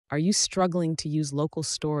Are you struggling to use local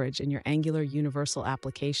storage in your Angular Universal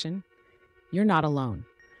application? You're not alone.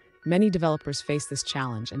 Many developers face this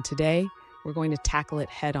challenge, and today we're going to tackle it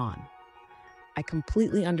head-on. I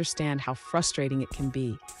completely understand how frustrating it can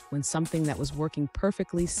be when something that was working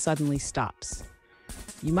perfectly suddenly stops.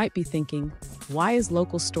 You might be thinking, why is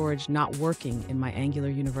local storage not working in my Angular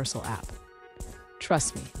Universal app?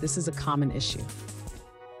 Trust me, this is a common issue.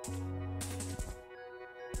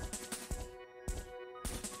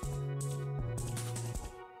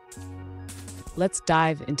 Let's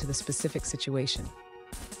dive into the specific situation.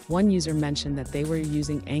 One user mentioned that they were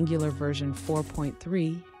using Angular version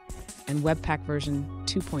 4.3 and Webpack version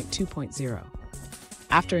 2.2.0.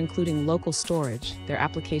 After including local storage, their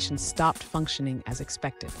application stopped functioning as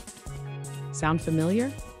expected. Sound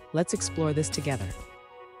familiar? Let's explore this together.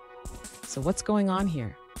 So what's going on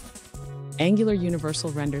here? Angular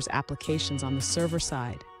Universal renders applications on the server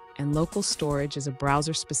side, and local storage is a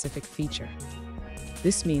browser-specific feature.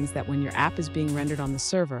 This means that when your app is being rendered on the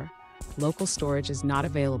server, local storage is not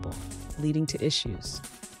available, leading to issues.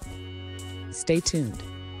 Stay tuned.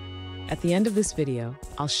 At the end of this video,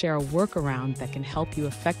 I'll share a workaround that can help you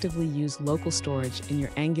effectively use local storage in your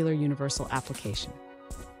Angular Universal application.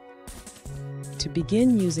 To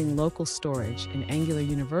begin using local storage in Angular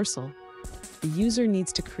Universal, the user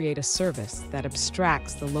needs to create a service that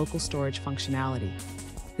abstracts the local storage functionality.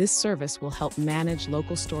 This service will help manage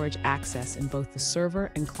local storage access in both the server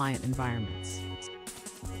and client environments.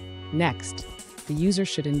 Next, the user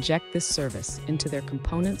should inject this service into their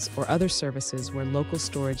components or other services where local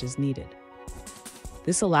storage is needed.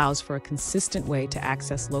 This allows for a consistent way to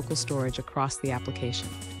access local storage across the application.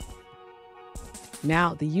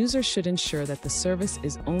 Now, the user should ensure that the service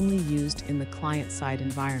is only used in the client-side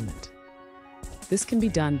environment. This can be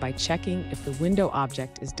done by checking if the window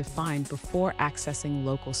object is defined before accessing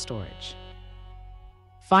local storage.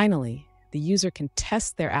 Finally, the user can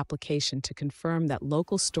test their application to confirm that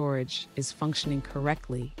local storage is functioning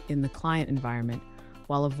correctly in the client environment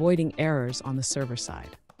while avoiding errors on the server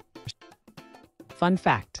side. Fun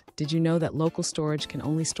fact, did you know that local storage can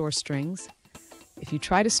only store strings? If you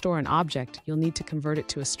try to store an object, you'll need to convert it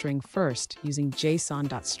to a string first using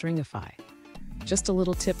json.stringify. Just a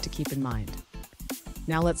little tip to keep in mind.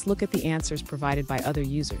 Now let's look at the answers provided by other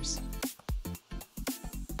users.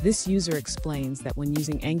 This user explains that when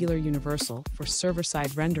using Angular Universal for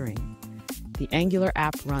server-side rendering, the Angular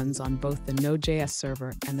app runs on both the Node.js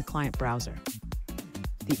server and the client browser.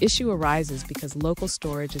 The issue arises because local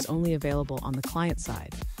storage is only available on the client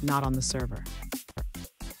side, not on the server.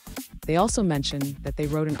 They also mentioned that they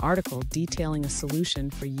wrote an article detailing a solution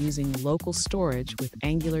for using local storage with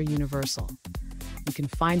Angular Universal. You can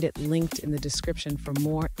find it linked in the description for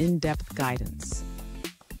more in-depth guidance.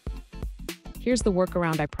 Here's the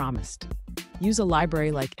workaround I promised. Use a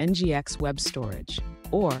library like NGX Web Storage,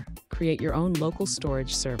 or create your own local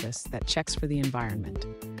storage service that checks for the environment.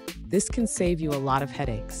 This can save you a lot of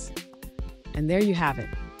headaches. And there you have it.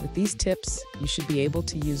 With these tips, you should be able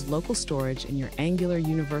to use local storage in your Angular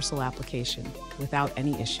Universal application without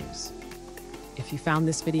any issues. If you found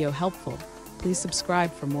this video helpful, please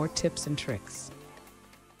subscribe for more tips and tricks.